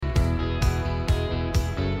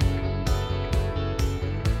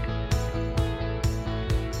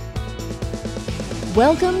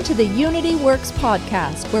Welcome to the Unity Works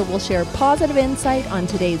podcast, where we'll share positive insight on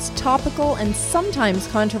today's topical and sometimes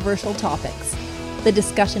controversial topics. The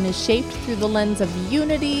discussion is shaped through the lens of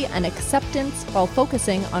unity and acceptance while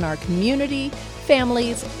focusing on our community,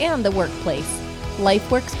 families, and the workplace. Life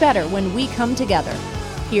works better when we come together.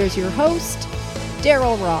 Here's your host,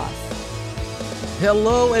 Daryl Ross.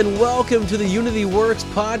 Hello and welcome to the Unity Works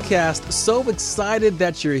podcast. So excited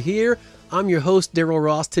that you're here. I'm your host, Daryl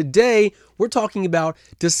Ross. Today, we're talking about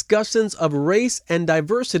discussions of race and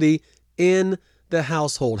diversity in the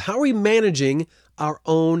household. How are we managing our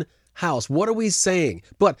own house? What are we saying?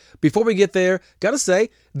 But before we get there, gotta say,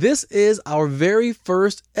 this is our very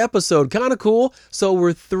first episode. Kind of cool. So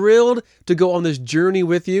we're thrilled to go on this journey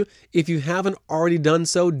with you. If you haven't already done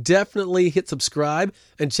so, definitely hit subscribe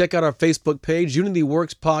and check out our Facebook page, Unity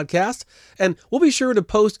Works Podcast. And we'll be sure to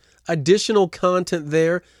post additional content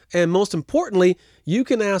there. And most importantly, you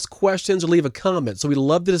can ask questions or leave a comment. So we'd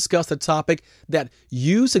love to discuss the topic that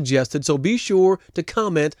you suggested. So be sure to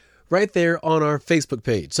comment right there on our Facebook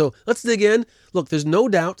page. So let's dig in. Look, there's no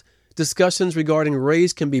doubt discussions regarding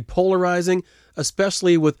race can be polarizing,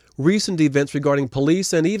 especially with recent events regarding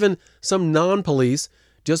police and even some non-police,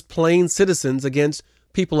 just plain citizens against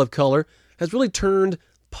people of color, has really turned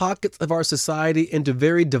pockets of our society into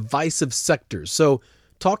very divisive sectors. So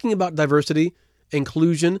talking about diversity,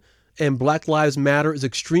 inclusion, and Black Lives Matter is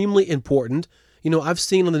extremely important. You know, I've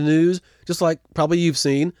seen on the news, just like probably you've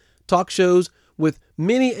seen, talk shows with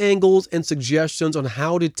many angles and suggestions on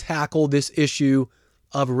how to tackle this issue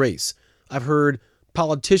of race. I've heard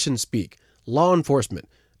politicians speak, law enforcement,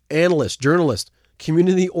 analysts, journalists,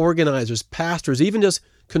 community organizers, pastors, even just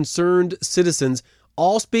concerned citizens,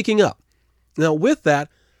 all speaking up. Now, with that,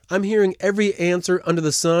 I'm hearing every answer under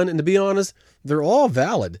the sun, and to be honest, they're all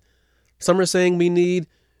valid. Some are saying we need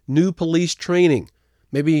new police training,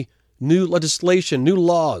 maybe new legislation, new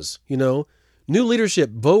laws, new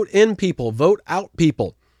leadership, vote in people, vote out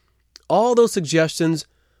people. All those suggestions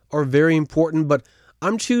are very important, but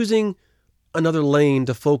I'm choosing another lane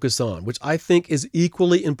to focus on, which I think is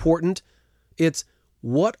equally important. It's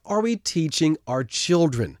what are we teaching our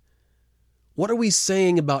children? What are we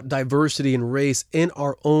saying about diversity and race in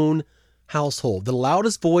our own household? The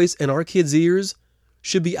loudest voice in our kids' ears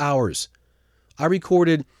should be ours. I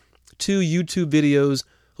recorded 2 YouTube videos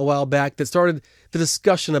a while back that started the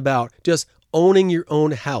discussion about just owning your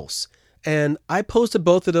own house. And I posted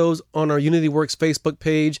both of those on our Unity Works Facebook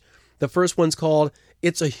page. The first one's called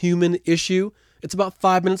It's a Human Issue. It's about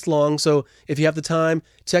 5 minutes long, so if you have the time,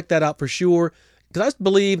 check that out for sure. Because I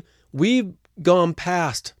believe we've gone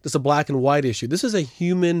past just a black and white issue. This is a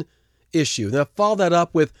human issue. Now, follow that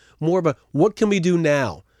up with more of a what can we do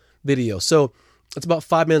now video. So it's about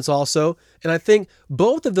 5 minutes also. And I think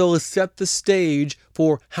both of those set the stage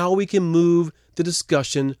for how we can move the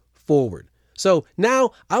discussion forward. So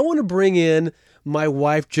now I want to bring in my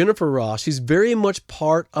wife, Jennifer Ross. She's very much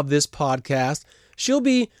part of this podcast. She'll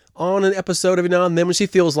be on an episode every now and then when she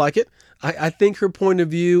feels like it. I think her point of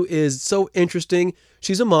view is so interesting.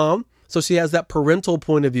 She's a mom, so she has that parental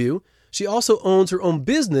point of view. She also owns her own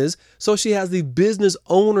business, so she has the business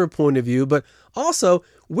owner point of view. But also,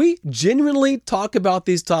 we genuinely talk about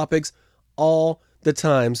these topics all the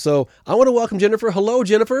time. So I want to welcome Jennifer. Hello,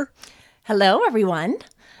 Jennifer. Hello, everyone.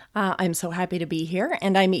 I'm so happy to be here,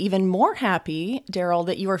 and I'm even more happy, Daryl,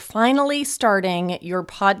 that you are finally starting your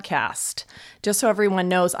podcast. Just so everyone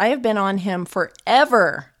knows, I have been on him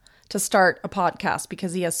forever to start a podcast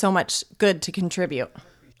because he has so much good to contribute.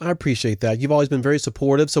 I appreciate that. You've always been very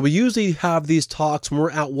supportive. So we usually have these talks when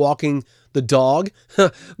we're out walking the dog,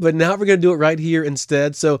 but now we're going to do it right here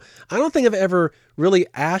instead. So I don't think I've ever really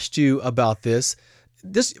asked you about this.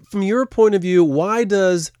 This, from your point of view, why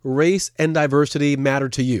does race and diversity matter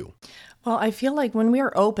to you? Well, I feel like when we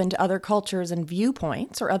are open to other cultures and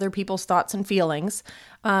viewpoints or other people's thoughts and feelings,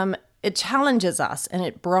 it challenges us and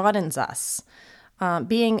it broadens us.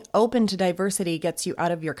 Being open to diversity gets you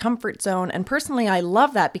out of your comfort zone. And personally, I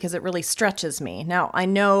love that because it really stretches me. Now, I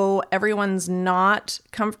know everyone's not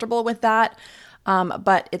comfortable with that,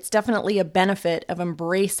 but it's definitely a benefit of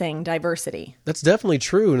embracing diversity. That's definitely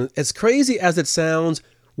true. And as crazy as it sounds,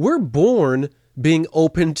 we're born being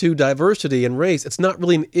open to diversity and race. It's not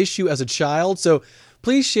really an issue as a child. So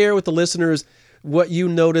please share with the listeners what you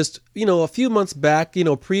noticed, a few months back,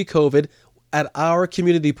 pre-COVID at our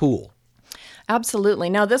community pool. Absolutely.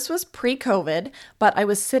 Now, this was pre-COVID, but I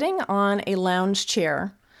was sitting on a lounge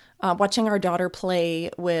chair watching our daughter play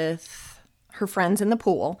with her friends in the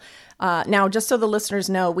pool. Now, just so the listeners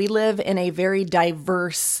know, we live in a very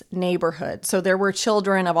diverse neighborhood. So there were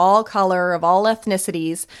children of all color, of all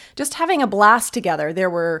ethnicities, just having a blast together. There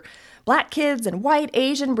were black kids and white,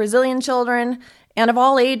 Asian, Brazilian children, and of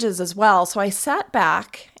all ages as well. So I sat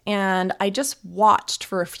back and I just watched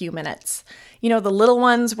for a few minutes. You know, the little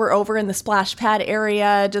ones were over in the splash pad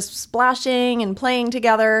area, just splashing and playing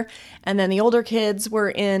together. And then the older kids were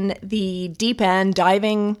in the deep end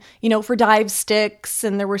diving, for dive sticks.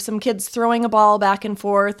 And there were some kids throwing a ball back and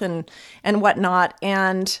forth and whatnot.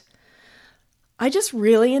 And I just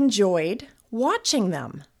really enjoyed watching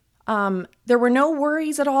them. There were no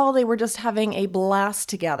worries at all. They were just having a blast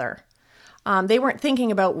together. They weren't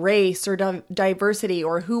thinking about race or diversity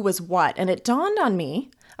or who was what. And it dawned on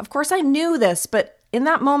me, of course I knew this, but in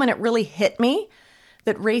that moment it really hit me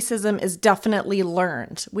that racism is definitely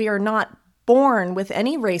learned. We are not born with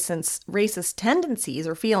any racist tendencies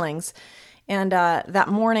or feelings. And that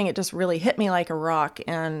morning it just really hit me like a rock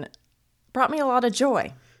and brought me a lot of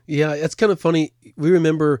joy. Yeah, it's kind of funny. We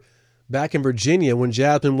remember back in Virginia when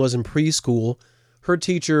Jasmine was in preschool, her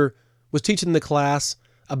teacher was teaching the class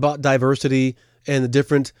about diversity and the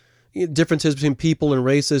differences between people and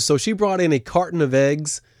races. So she brought in a carton of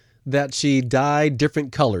eggs that she dyed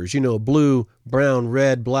different colors, blue, brown,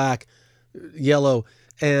 red, black, yellow.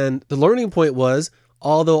 And the learning point was,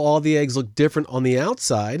 although all the eggs look different on the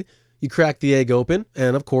outside, you crack the egg open,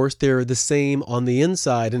 and of course they're the same on the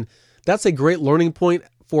inside. And that's a great learning point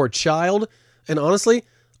for a child. And honestly,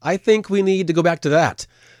 I think we need to go back to that.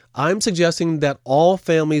 I'm suggesting that all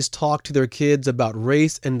families talk to their kids about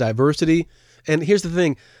race and diversity. And here's the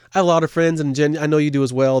thing. I have a lot of friends, and Jen, I know you do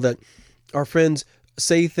as well, that our friends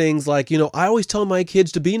say things like, I always tell my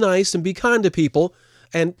kids to be nice and be kind to people.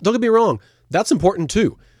 And don't get me wrong, that's important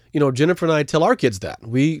too. Jennifer and I tell our kids that.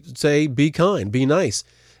 We say, be kind, be nice.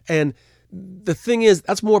 And the thing is,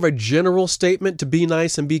 that's more of a general statement to be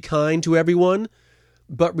nice and be kind to everyone.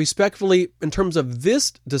 But respectfully, in terms of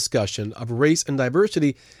this discussion of race and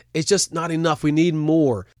diversity, it's just not enough. We need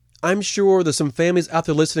more. I'm sure there's some families out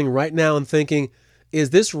there listening right now and thinking, is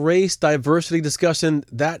this race diversity discussion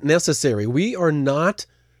that necessary? We are not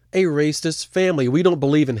a racist family. We don't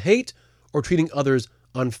believe in hate or treating others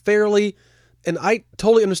unfairly. And I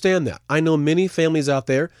totally understand that. I know many families out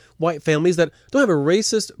there, white families, that don't have a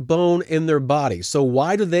racist bone in their body. So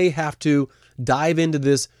why do they have to dive into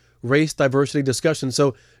this race diversity discussion?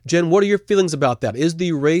 So, Jen, what are your feelings about that? Is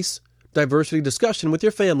the race diversity discussion with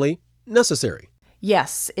your family necessary?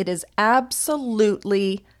 Yes, it is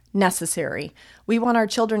absolutely necessary. We want our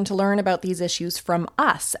children to learn about these issues from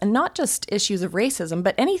us, and not just issues of racism,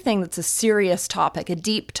 but anything that's a serious topic, a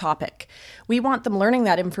deep topic. We want them learning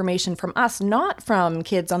that information from us, not from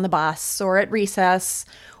kids on the bus or at recess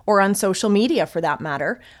or on social media for that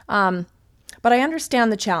matter. But I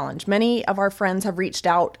understand the challenge. Many of our friends have reached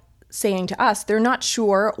out saying to us they're not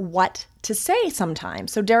sure what to say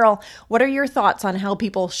sometimes. So Daryl, what are your thoughts on how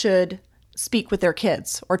people should speak with their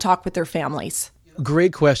kids or talk with their families?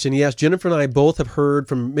 Great question. Yes, Jennifer and I both have heard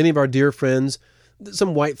from many of our dear friends,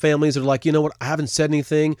 some white families that are like, I haven't said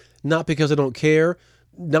anything, not because I don't care,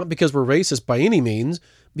 not because we're racist by any means,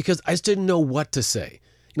 because I just didn't know what to say.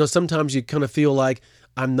 Sometimes you kind of feel like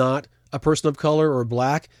I'm not a person of color or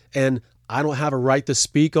black, and I don't have a right to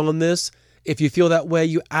speak on this. If you feel that way,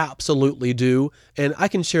 you absolutely do. And I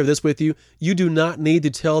can share this with you. You do not need to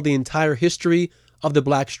tell the entire history of the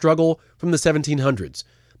black struggle from the 1700s.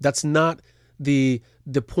 That's not the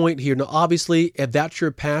point here. Now, obviously, if that's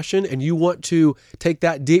your passion and you want to take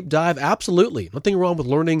that deep dive, absolutely. Nothing wrong with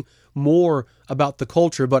learning more about the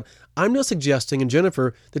culture. But I'm not suggesting, and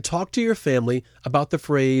Jennifer, to talk to your family about the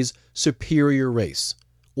phrase superior race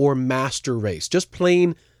or master race, just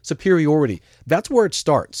plain superiority. That's where it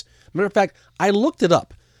starts. Matter of fact, I looked it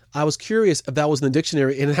up. I was curious if that was in the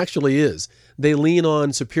dictionary, and it actually is. They lean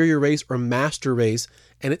on superior race or master race,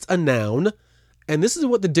 and it's a noun. And this is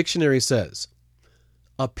what the dictionary says.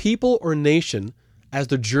 A people or nation, as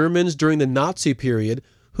the Germans during the Nazi period,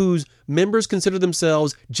 whose members consider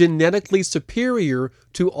themselves genetically superior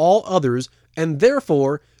to all others and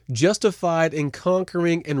therefore justified in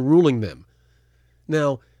conquering and ruling them.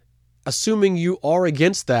 Now, assuming you are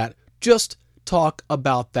against that, just talk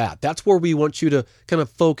about that. That's where we want you to kind of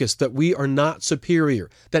focus, that we are not superior,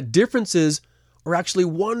 that differences are actually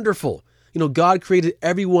wonderful. God created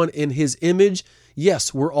everyone in his image.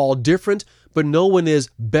 Yes, we're all different, but no one is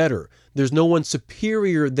better. There's no one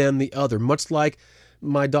superior than the other, much like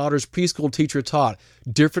my daughter's preschool teacher taught.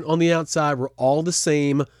 Different on the outside, we're all the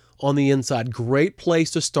same on the inside. Great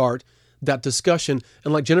place to start that discussion.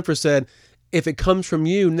 And like Jennifer said, if it comes from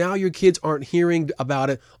you, now your kids aren't hearing about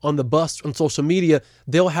it on the bus, on social media.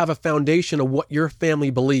 They'll have a foundation of what your family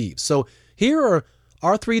believes. So here are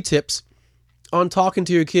our 3 tips on talking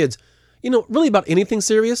to your kids. really about anything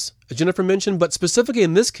serious, as Jennifer mentioned, but specifically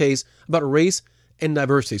in this case about race and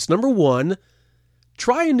diversity. So number one,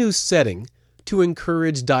 try a new setting to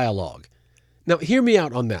encourage dialogue. Now, hear me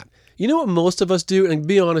out on that. You know what most of us do? And to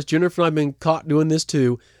be honest, Jennifer and I have been caught doing this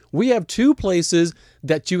too. We have two places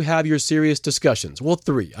that you have your serious discussions. Well,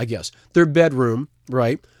 three, I guess. Their bedroom,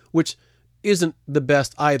 right? Which isn't the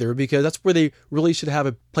best either, because that's where they really should have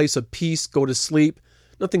a place of peace, go to sleep.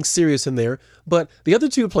 Nothing serious in there. But the other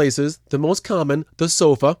two places, the most common, the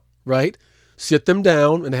sofa, right? Sit them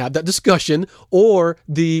down and have that discussion, or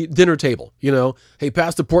the dinner table, hey,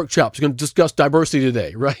 pass the pork chops. We're going to discuss diversity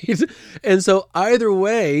today, right? And so either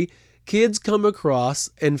way, kids come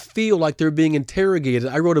across and feel like they're being interrogated.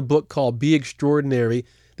 I wrote a book called Be Extraordinary,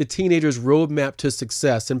 The Teenager's Roadmap to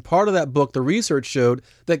Success. And part of that book, the research showed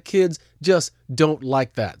that kids just don't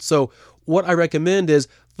like that. So what I recommend is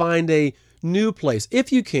find a new place.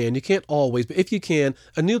 If you can, you can't always, but if you can,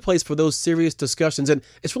 a new place for those serious discussions. And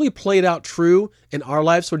it's really played out true in our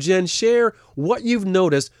lives. So Jen, share what you've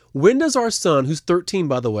noticed. When does our son, who's 13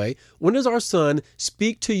 by the way, when does our son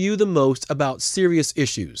speak to you the most about serious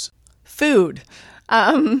issues? Food.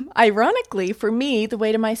 Ironically, for me, the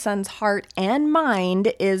way to my son's heart and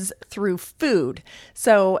mind is through food.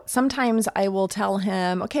 So sometimes I will tell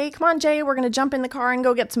him, okay, come on, Jay, we're going to jump in the car and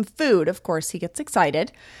go get some food. Of course, he gets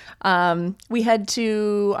excited. We head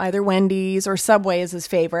to either Wendy's or Subway is his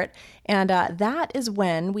favorite. And that is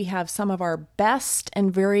when we have some of our best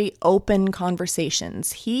and very open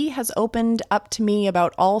conversations. He has opened up to me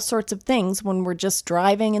about all sorts of things when we're just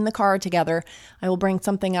driving in the car together. I will bring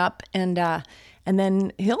something up and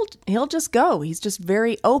then he'll just go. He's just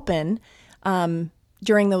very open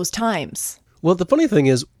during those times. Well, the funny thing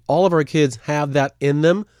is all of our kids have that in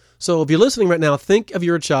them. So if you're listening right now, think of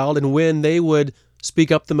your child and when they would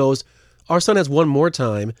speak up the most. Our son has one more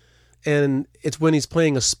time, and it's when he's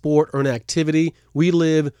playing a sport or an activity. We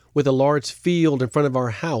live with a large field in front of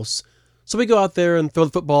our house. So we go out there and throw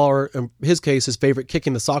the football, or in his case, his favorite,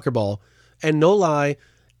 kicking the soccer ball. And no lie,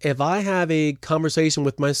 if I have a conversation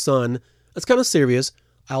with my son that's kind of serious,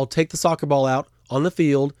 I'll take the soccer ball out on the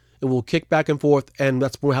field and we'll kick back and forth, and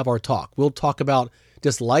that's where we'll have our talk. We'll talk about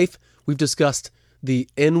just life. We've discussed the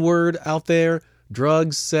N-word out there,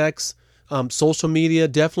 drugs, sex, social media,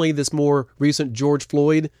 definitely this more recent George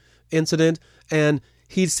Floyd incident. And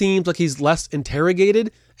he seems like he's less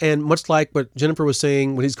interrogated. And much like what Jennifer was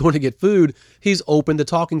saying, when he's going to get food, he's open to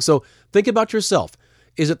talking. So think about yourself.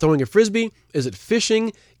 Is it throwing a Frisbee? Is it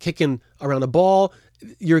fishing? Kicking around a ball?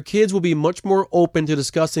 Your kids will be much more open to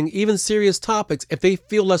discussing even serious topics if they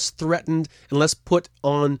feel less threatened and less put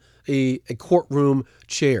on a courtroom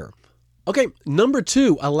chair. Okay, number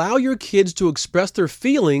 2, allow your kids to express their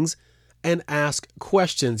feelings and ask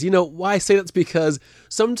questions. Why I say that's because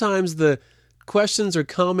sometimes the questions or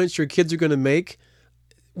comments your kids are going to make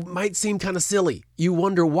might seem kind of silly. You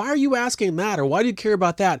wonder, why are you asking that? Or why do you care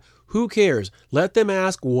about that? Who cares? Let them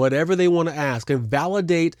ask whatever they want to ask and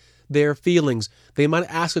validate their feelings. They might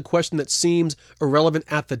ask a question that seems irrelevant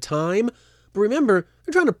at the time, but remember,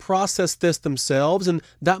 they're trying to process this themselves, and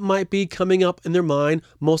that might be coming up in their mind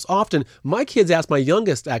most often. My kids asked, my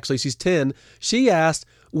youngest actually, she's 10, she asked,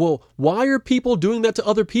 well, why are people doing that to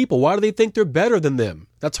other people? Why do they think they're better than them?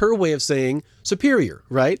 That's her way of saying superior,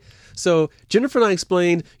 right? So Jennifer and I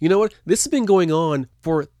explained, you know what? This has been going on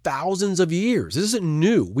for thousands of years. This isn't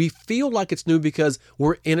new. We feel like it's new because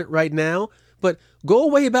we're in it right now, but go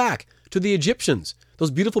way back to the Egyptians.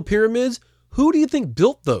 Those beautiful pyramids, who do you think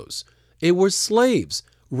built those? It was slaves.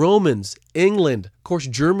 Romans, England, of course,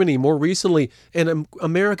 Germany more recently, and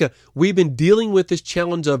America. We've been dealing with this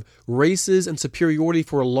challenge of races and superiority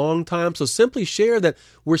for a long time. So simply share that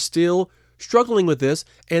we're still struggling with this,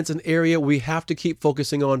 and it's an area we have to keep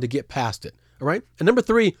focusing on to get past it. All right? And number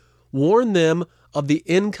 3, warn them of the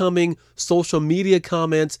incoming social media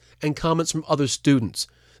comments and comments from other students.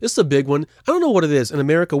 This is a big one. I don't know what it is. In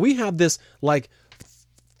America, we have this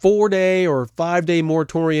 4-day or 5-day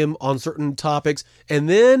moratorium on certain topics, and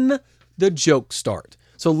then the jokes start.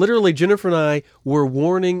 So literally, Jennifer and I were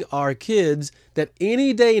warning our kids that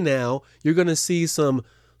any day now, you're going to see some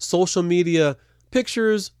social media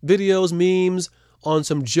pictures, videos, memes on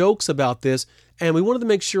some jokes about this, and we wanted to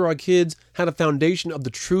make sure our kids had a foundation of the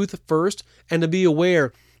truth first, and to be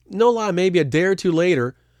aware, no lie, maybe a day or two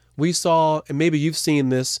later, we saw, and maybe you've seen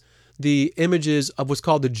this, the images of what's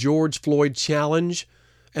called the George Floyd Challenge.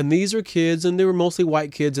 And these are kids, and they were mostly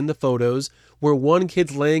white kids in the photos, where one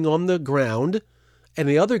kid's laying on the ground and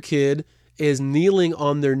the other kid is kneeling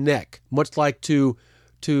on their neck, much like to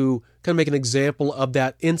kind of make an example of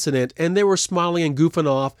that incident. And they were smiling and goofing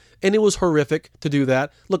off, and it was horrific to do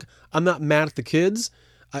that. Look, I'm not mad at the kids.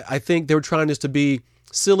 I think they were trying just to be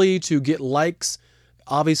silly to get likes.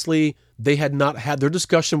 Obviously, they had not had their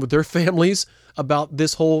discussion with their families about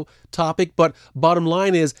this whole topic. But bottom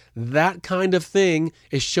line is that kind of thing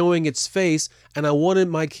is showing its face. And I wanted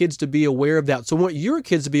my kids to be aware of that. So I want your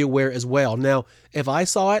kids to be aware as well. Now, if I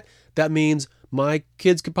saw it, that means my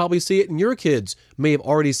kids could probably see it and your kids may have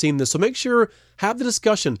already seen this. So make sure, have the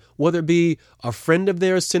discussion, whether it be a friend of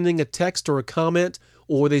theirs sending a text or a comment,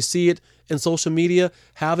 or they see it in social media,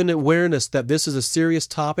 having awareness that this is a serious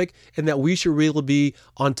topic and that we should really be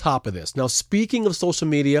on top of this. Now, speaking of social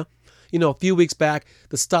media, a few weeks back,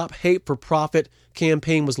 the Stop Hate for Profit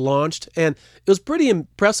campaign was launched, and it was pretty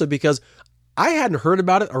impressive because I hadn't heard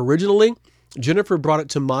about it originally. Jennifer brought it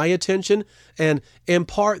to my attention, and in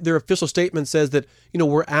part, their official statement says that,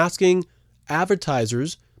 we're asking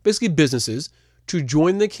advertisers, basically businesses, to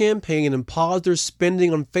join the campaign and pause their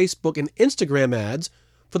spending on Facebook and Instagram ads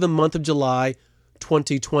for the month of July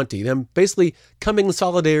 2020. And basically coming in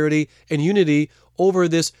solidarity and unity over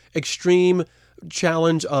this extreme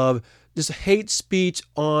challenge of just hate speech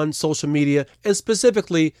on social media, and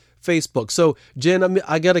specifically Facebook. So, Jen,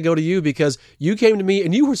 I got to go to you because you came to me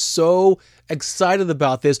and you were so excited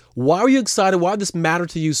about this. Why were you excited? Why did this matter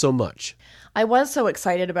to you so much? I was so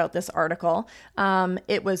excited about this article.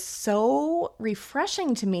 It was so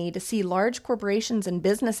refreshing to me to see large corporations and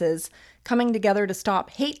businesses coming together to stop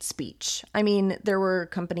hate speech. I mean, there were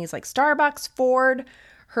companies like Starbucks, Ford,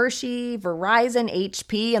 Hershey, Verizon,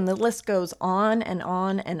 HP, and the list goes on and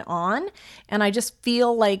on and on. And I just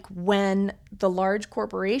feel like when the large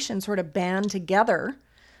corporations sort of band together,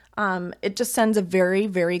 it just sends a very,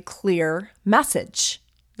 very clear message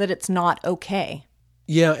that it's not okay.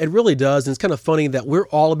 Yeah, it really does. And it's kind of funny that we're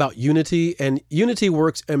all about unity, and unity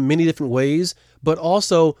works in many different ways, but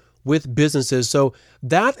also with businesses. So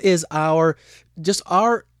that is our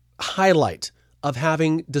highlight of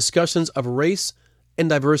having discussions of race and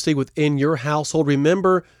diversity within your household.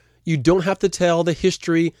 Remember, you don't have to tell the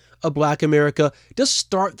history of Black America. Just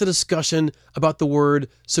start the discussion about the word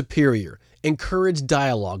superior. Encourage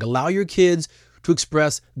dialogue. Allow your kids to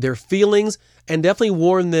express their feelings, and definitely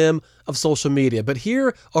warn them of social media. But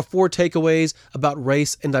here are 4 takeaways about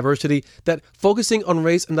race and diversity that focusing on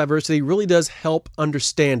race and diversity really does help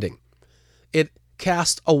understanding. It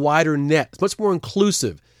casts a wider net. It's much more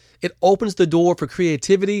inclusive. It opens the door for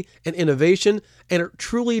creativity and innovation, and it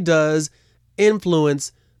truly does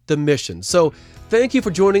influence the mission. So thank you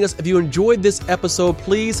for joining us. If you enjoyed this episode,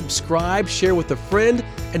 please subscribe, share with a friend,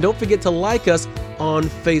 and don't forget to like us on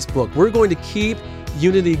Facebook. We're going to keep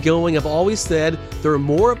unity going. I've always said there are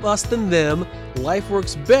more of us than them. Life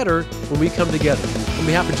works better when we come together. On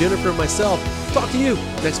behalf of Jennifer and myself, talk to you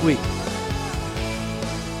next week.